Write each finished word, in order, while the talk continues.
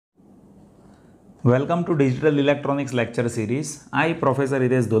Welcome to Digital Electronics lecture series. I, Professor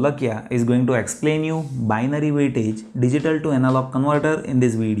Hitesh Dholakia, is going to explain you binary weightage digital to analog converter in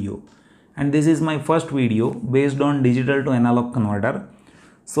this video. And this is my first video based on digital to analog converter.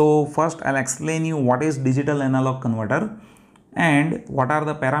 So first I'll explain you what is digital analog converter and what are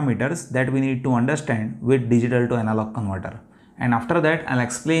the parameters that we need to understand with digital to analog converter. And after that I'll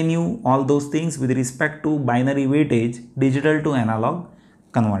explain you all those things with respect to binary weightage digital to analog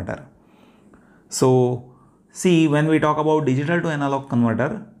converter. So see, when we talk about digital to analog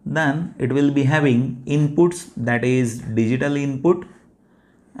converter, then it will be having inputs, that is digital input,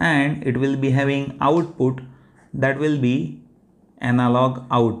 and it will be having output, that will be analog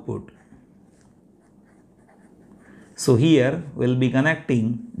output. So here we'll be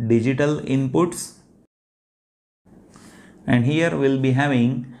connecting digital inputs and here we'll be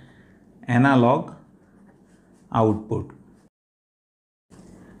having analog output.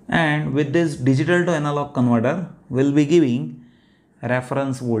 And with this digital to analog converter, we'll be giving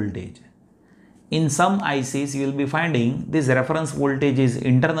reference voltage. In some ICs, you will be finding this reference voltage is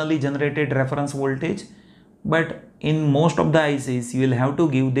internally generated reference voltage, but in most of the ICs, you will have to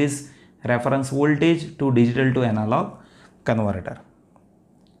give this reference voltage to digital to analog converter.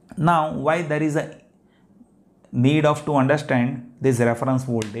 Now, why there is a need of to understand this reference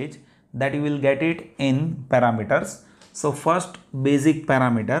voltage, that you will get it in parameters. So first basic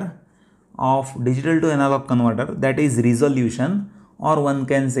parameter of digital to analog converter, that is resolution, or one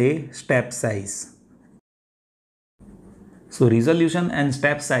can say step size. So resolution and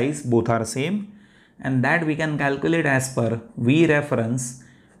step size both are same, and that we can calculate as per V reference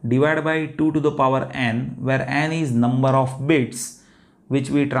divided by 2 to the power n, where n is number of bits which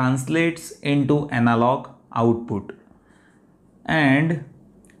we translates into analog output. And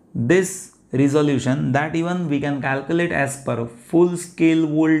this resolution, that even we can calculate as per full scale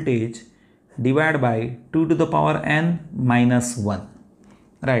voltage divided by 2 to the power n minus 1,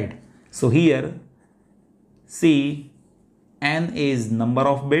 right? So here see, n is number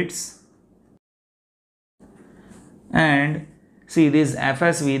of bits and see this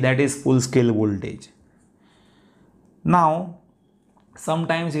FSV, that is full scale voltage. Now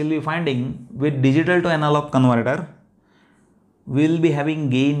sometimes you will be finding with digital to analog converter we will be having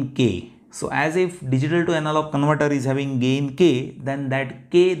gain K. So as if digital to analog converter is having gain K, then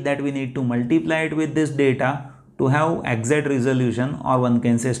that K that we need to multiply it with this data to have exact resolution, or one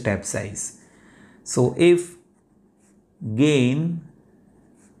can say step size. So if gain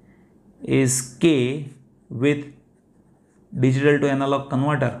is K with digital to analog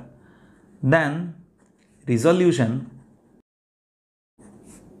converter, then resolution,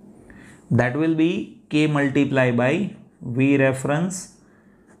 that will be K multiplied by V reference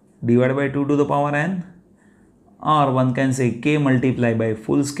divided by 2 to the power n, or one can say K multiplied by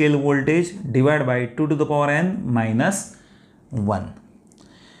full scale voltage divided by 2 to the power n minus 1.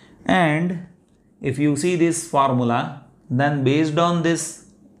 And if you see this formula, then based on this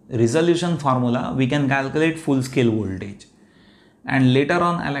resolution formula we can calculate full scale voltage, and later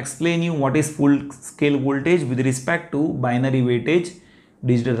on I'll explain you what is full scale voltage with respect to binary weightage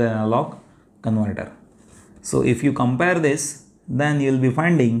digital to analog converter. So if you compare this, then you will be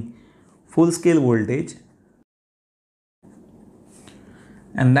finding full scale voltage,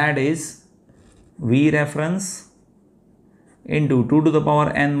 and that is V reference into 2 to the power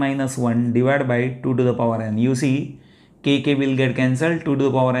n minus 1 divided by 2 to the power n. You see K will get cancelled, 2 to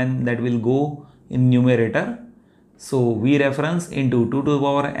the power n that will go in numerator. So V reference into 2 to the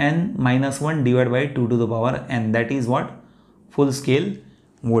power n minus 1 divided by 2 to the power n, that is what? Full scale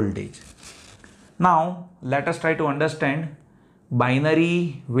voltage. Now let us try to understand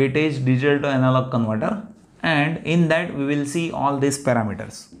binary weightage digital to analog converter, and in that we will see all these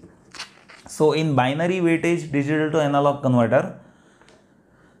parameters. So in binary weightage digital to analog converter,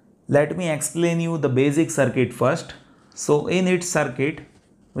 let me explain you the basic circuit first. So in its circuit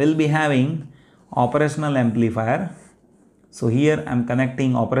we'll be having operational amplifier. So here I am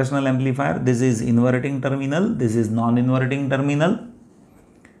connecting operational amplifier. This is inverting terminal, this is non-inverting terminal.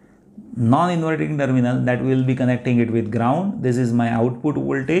 Non-inverting terminal, that will be connecting it with ground. This is my output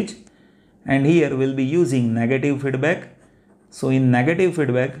voltage, and here we'll be using negative feedback. So in negative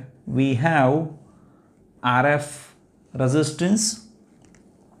feedback we have RF resistance,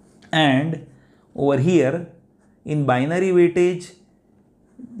 and over here in binary weightage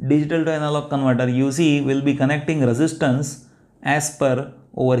digital to analog converter, you see we'll be connecting resistance as per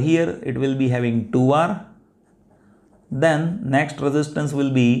over here it will be having 2R, then next resistance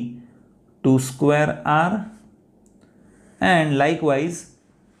will be 2 square R, and likewise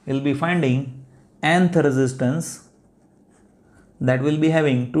we will be finding nth resistance, that will be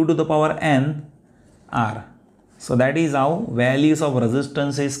having 2 to the power n R. So that is how values of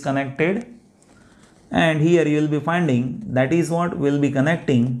resistance is connected, and here you will be finding that is what will be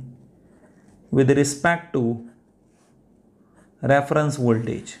connecting with respect to reference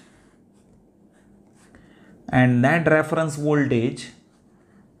voltage, and that reference voltage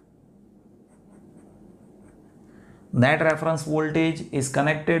is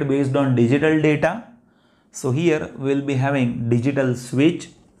connected based on digital data. So here we will be having digital switch,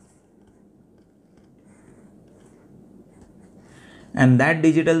 and that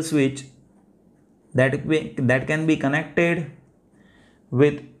digital switch that can be connected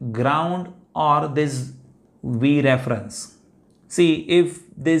with ground or this V reference. See, if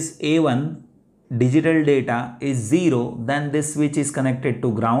this A1 digital data is 0, then this switch is connected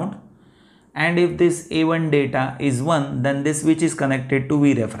to ground, and if this A1 data is 1, then this switch is connected to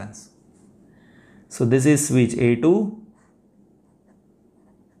V reference. So this is switch A2,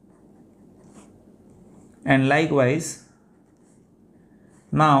 and likewise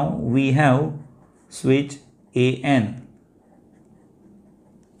now we have switch AN.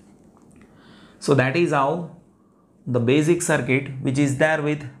 So that is how the basic circuit which is there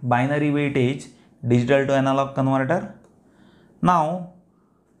with binary weightage digital to analog converter. Now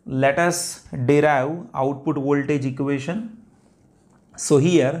let us derive output voltage equation. So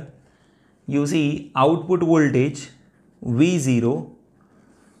here you see output voltage V0.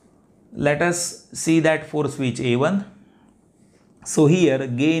 Let us see that for switch A1. So here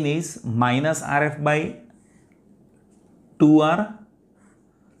gain is minus RF by 2R.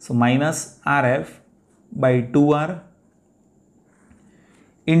 So minus RF by 2R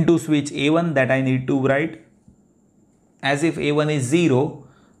into switch A1, that I need to write as if A1 is 0,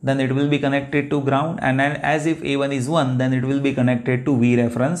 then it will be connected to ground, and as if A1 is 1, then it will be connected to V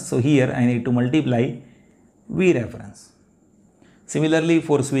reference. So here I need to multiply V reference. Similarly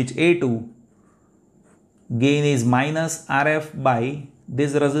for switch A2, gain is minus RF by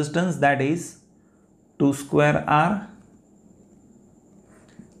this resistance, that is 2 square R.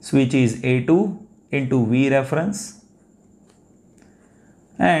 Switch is A2 into V reference,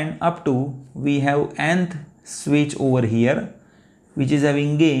 and up to we have nth switch over here which is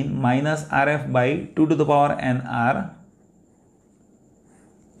having gain minus RF by 2 to the power n R,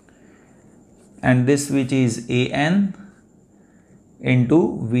 and this switch is AN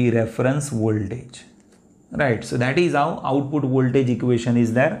into V reference voltage. Right, so that is how output voltage equation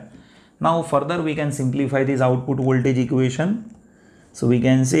is there. Now further we can simplify this output voltage equation. So we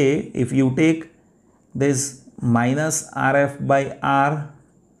can say if you take this minus RF by R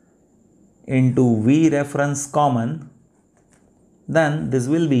into V reference common, then this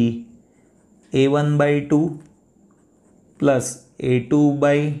will be A1 by 2 plus A2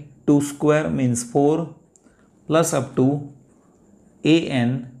 by 2 square means 4 plus up to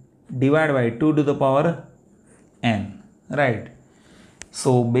AN divided by 2 to the power n. Right.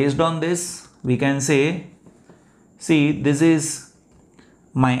 So based on this we can say, see, this is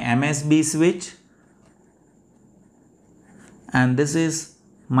my MSB switch and this is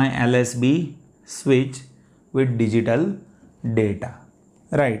my LSB switch with digital data.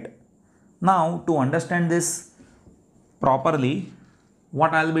 Right. Now to understand this properly,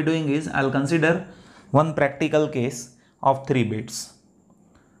 what I'll be doing is I'll consider one practical case of 3 bits.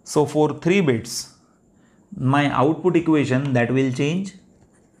 So for 3 bits, my output equation that will change.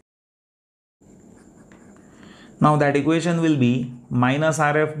 Now that equation will be minus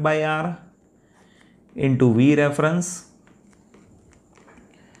RF by R into V reference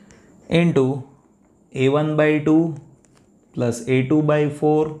into A1 by 2 plus A2 by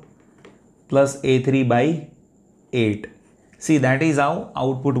 4 plus A3 by 8. See, that is how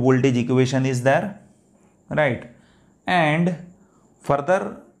output voltage equation is there. Right. And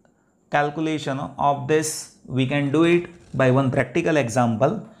further calculation of this we can do it by one practical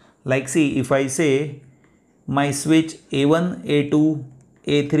example. Like, see, if I say my switch A1, A2,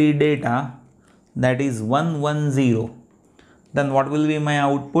 A3 data that is 110, then what will be my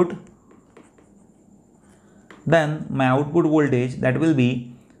output? Then my output voltage that will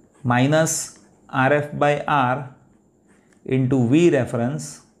be minus RF by R into V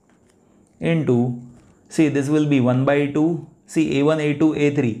reference into, see, this will be 1 by 2, see, A1, A2,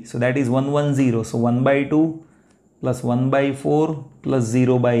 A3, so that is 110, so 1 by 2 plus 1 by 4 plus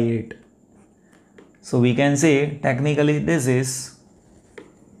 0 by 8. So we can say technically this is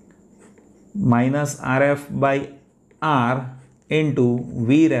minus RF by R into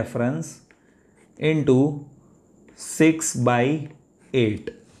V reference into 6 by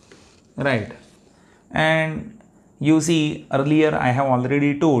 8. Right. And you see, earlier I have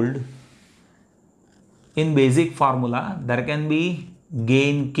already told, in basic formula there can be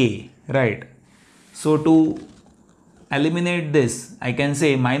gain K, right? So to eliminate this, I can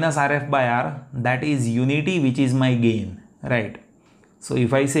say minus RF by R, that is unity, which is my gain, right? So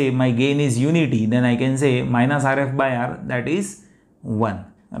if I say my gain is unity, then I can say minus RF by R, that is 1,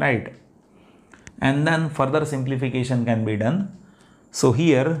 right? And then further simplification can be done. So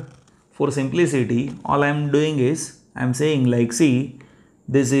here for simplicity, all I am doing is I am saying like, see,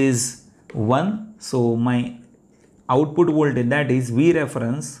 this is 1. So my output voltage, that is V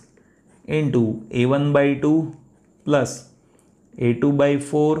reference into A1 by 2 plus A2 by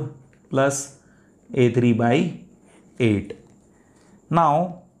 4 plus A3 by 8.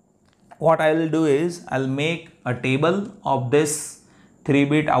 Now what I will do is I will make a table of this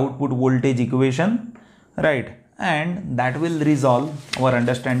 3-bit output voltage equation, right, and that will resolve our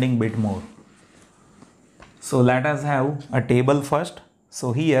understanding bit more. So let us have a table first.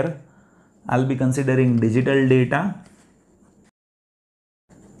 So here I'll be considering digital data.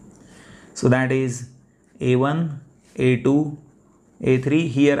 So that is A1, A2, A3.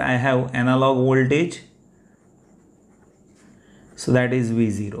 Here I have analog voltage. So that is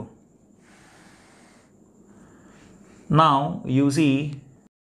V0. Now you see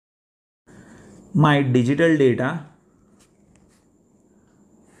my digital data,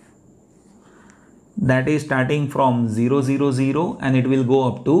 that is starting from 0, 0, 0 and it will go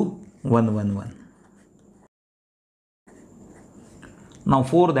up to 1, 1, 1. Now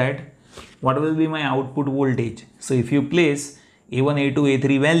for that, what will be my output voltage? So if you place A1, A2,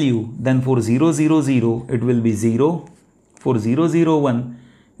 A3 value, then for 0, 0, 0 it will be 0. For 0, 0, 1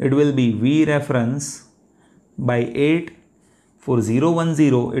 it will be V reference by 8. For 0, 1,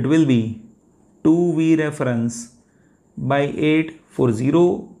 0 it will be 2 V reference by 8. For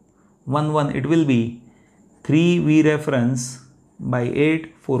 0, 1, 1 it will be 3 V reference by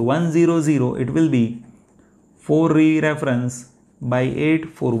 8. For 1, 0, 0 it will be 4 V reference by 8.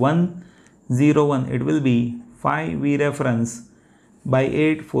 For 1, 0, 1 it will be 5 V reference by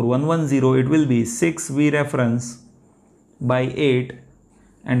 8. For 1, 1, 0 it will be 6 V reference by 8.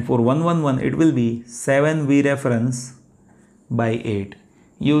 And for 1, 1, 1 it will be 7 V reference by 8.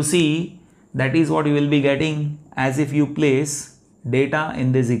 You see, that is what you will be getting as if you place data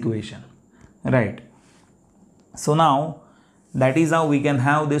in this equation, right? So now that is how we can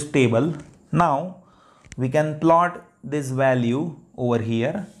have this table. Now we can plot this value over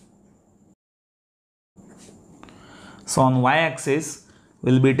here. So on y-axis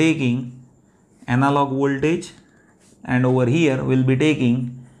we'll be taking analog voltage and over here we'll be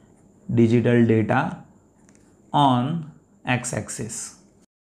taking digital data on x-axis.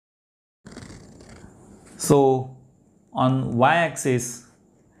 So on y-axis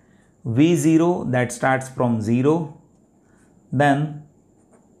V0, that starts from 0, then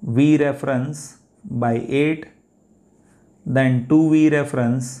V reference by 8, then 2V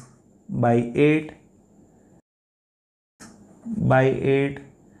reference by 8 by 8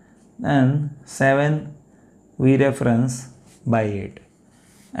 and 7 V reference by 8.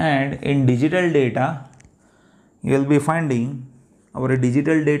 And in digital data you will be finding our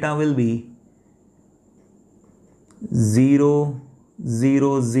digital data will be 0,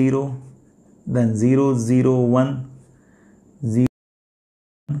 0, 0, then 0, 0, 1, 0,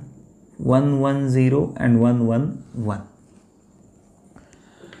 1, 1, 0 and 1, 1, 1.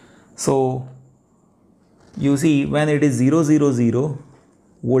 So you see, when it is 0, 0, 0,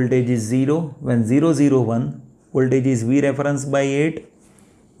 voltage is 0. When 0, 0, 1, voltage is V reference by 8.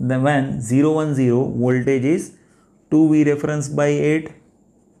 Then when 0, 1, 0, voltage is 2 V reference by 8.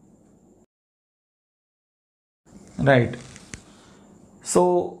 Right.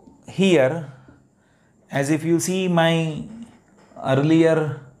 So here, as if you see my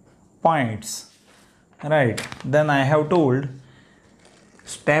earlier points, right, then I have told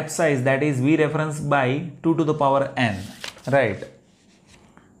step size, that is V reference by 2 to the power n, right.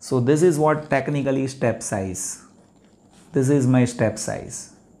 So this is what technically step size. This is my step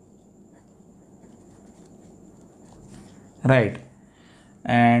size, right,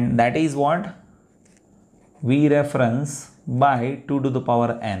 and that is what V reference by 2 to the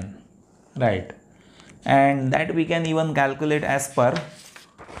power n, right, and that we can even calculate as per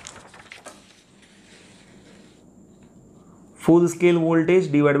full scale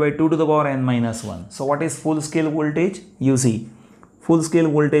voltage divided by 2 to the power n minus 1. So what is full scale voltage? You see, full scale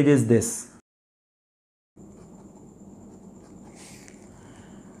voltage is this.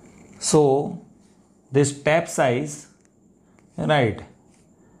 So this step size, right,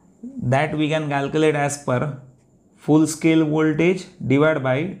 that we can calculate as per full scale voltage divided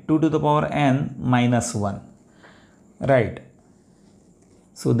by 2 to the power n minus 1, right.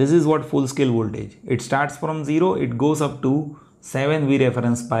 So this is what full scale voltage. It starts from 0, it goes up to 7 V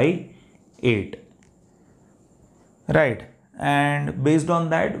reference by 8. right? And based on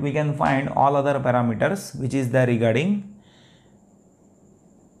that we can find all other parameters which is there regarding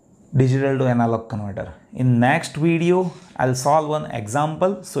digital to analog converter. In next video I'll solve one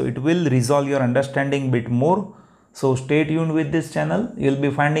example, so it will resolve your understanding bit more. So stay tuned with this channel, you'll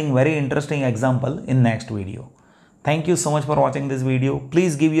be finding very interesting example in next video. Thank you so much for watching this video.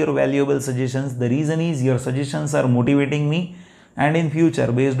 Please give your valuable suggestions. The reason is your suggestions are motivating me, and in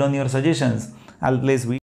future based on your suggestions I'll place